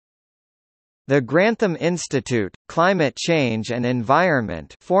The Grantham Institute, Climate Change and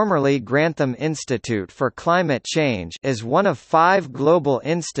Environment, formerly Grantham Institute for Climate Change, is one of 5 global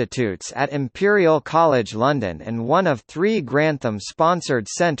institutes at Imperial College London and one of 3 Grantham-sponsored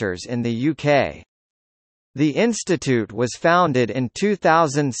centres in the UK. The institute was founded in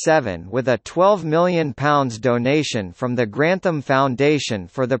 2007 with a £12 million donation from the Grantham Foundation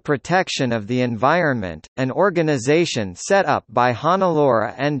for the Protection of the Environment, an organisation set up by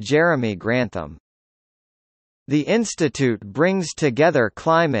Hannelore and Jeremy Grantham. The institute brings together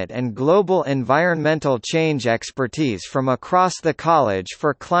climate and global environmental change expertise from across the college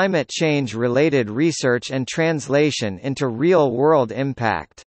for climate change-related research and translation into real-world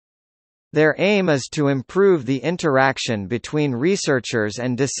impact. Their aim is to improve the interaction between researchers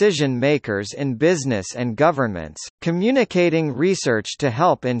and decision-makers in business and governments, communicating research to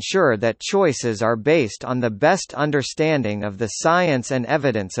help ensure that choices are based on the best understanding of the science and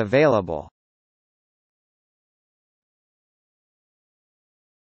evidence available.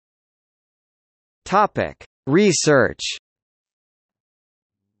 Research.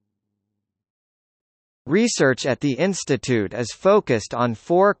 Research at the Institute is focused on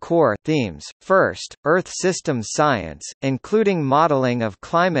 4 core themes. First, Earth systems science, including modeling of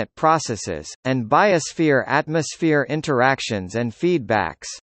climate processes, and biosphere-atmosphere interactions and feedbacks.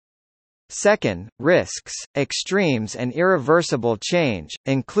 Second, risks, extremes and irreversible change,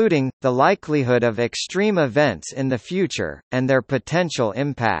 including, the likelihood of extreme events in the future, and their potential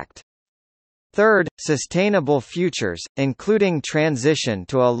impact. Third, sustainable futures, including transition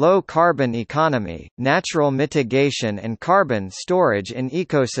to a low-carbon economy, natural mitigation and carbon storage in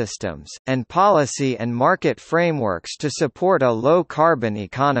ecosystems, and policy and market frameworks to support a low-carbon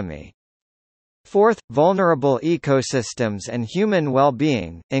economy. Fourth, vulnerable ecosystems and human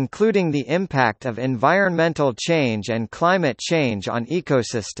well-being, including the impact of environmental change and climate change on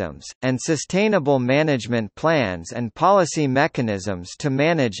ecosystems, and sustainable management plans and policy mechanisms to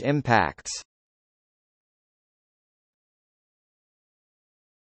manage impacts.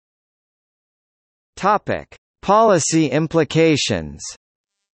 Policy implications.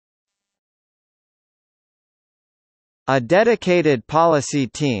 A dedicated policy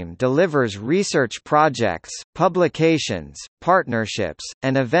team delivers research projects, publications, partnerships,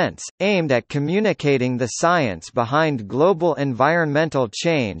 and events, aimed at communicating the science behind global environmental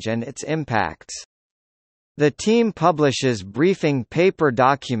change and its impacts. The team publishes briefing paper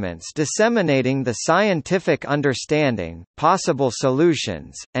documents disseminating the scientific understanding, possible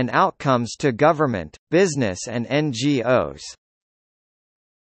solutions, and outcomes to government, business and NGOs.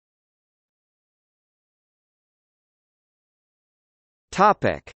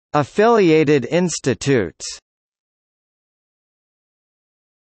 Affiliated institutes.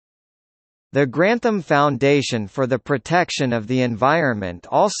 The Grantham Foundation for the Protection of the Environment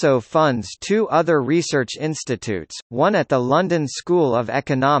also funds 2 other research institutes, one at the London School of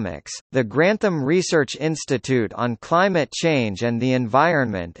Economics, the Grantham Research Institute on Climate Change and the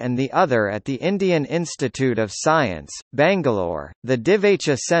Environment, and the other at the Indian Institute of Science, Bangalore, the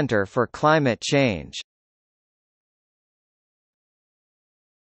Divecha Centre for Climate Change.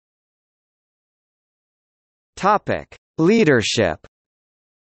 Leadership.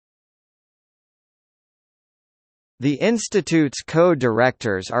 The Institute's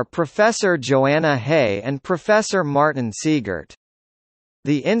co-directors are Professor Joanna Hay and Professor Martin Siegert.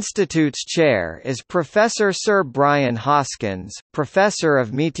 The Institute's chair is Professor Sir Brian Hoskins, Professor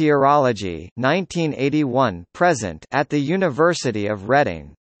of Meteorology 1981–present at the University of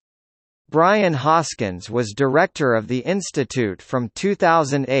Reading. Brian Hoskins was director of the Institute from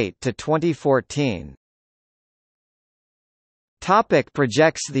 2008 to 2014.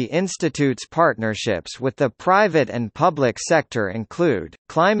 Projects. The Institute's partnerships with the private and public sector include,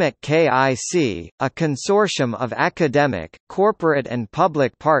 Climate KIC, a consortium of academic, corporate and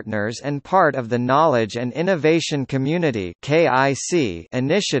public partners and part of the Knowledge and Innovation Community (KIC)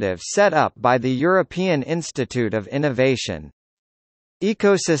 initiative set up by the European Institute of Innovation.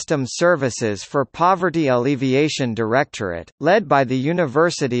 Ecosystem Services for Poverty Alleviation Directorate, led by the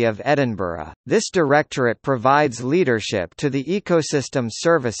University of Edinburgh. This directorate provides leadership to the Ecosystem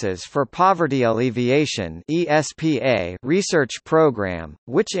Services for Poverty Alleviation (ESPA) research program,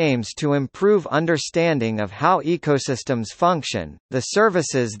 which aims to improve understanding of how ecosystems function, the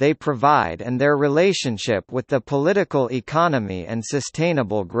services they provide and their relationship with the political economy and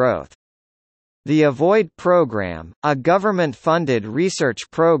sustainable growth. The Avoid Programme, a government-funded research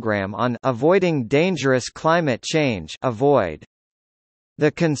program on avoiding dangerous climate change (Avoid).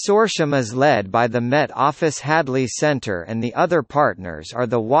 The consortium is led by the Met Office Hadley Centre and the other partners are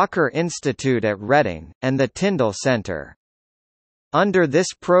the Walker Institute at Reading, and the Tyndall Centre. under this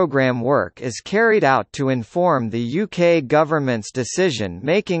programme work is carried out to inform the UK government's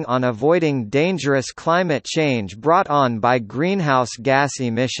decision-making on avoiding dangerous climate change brought on by greenhouse gas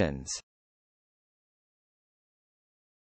emissions.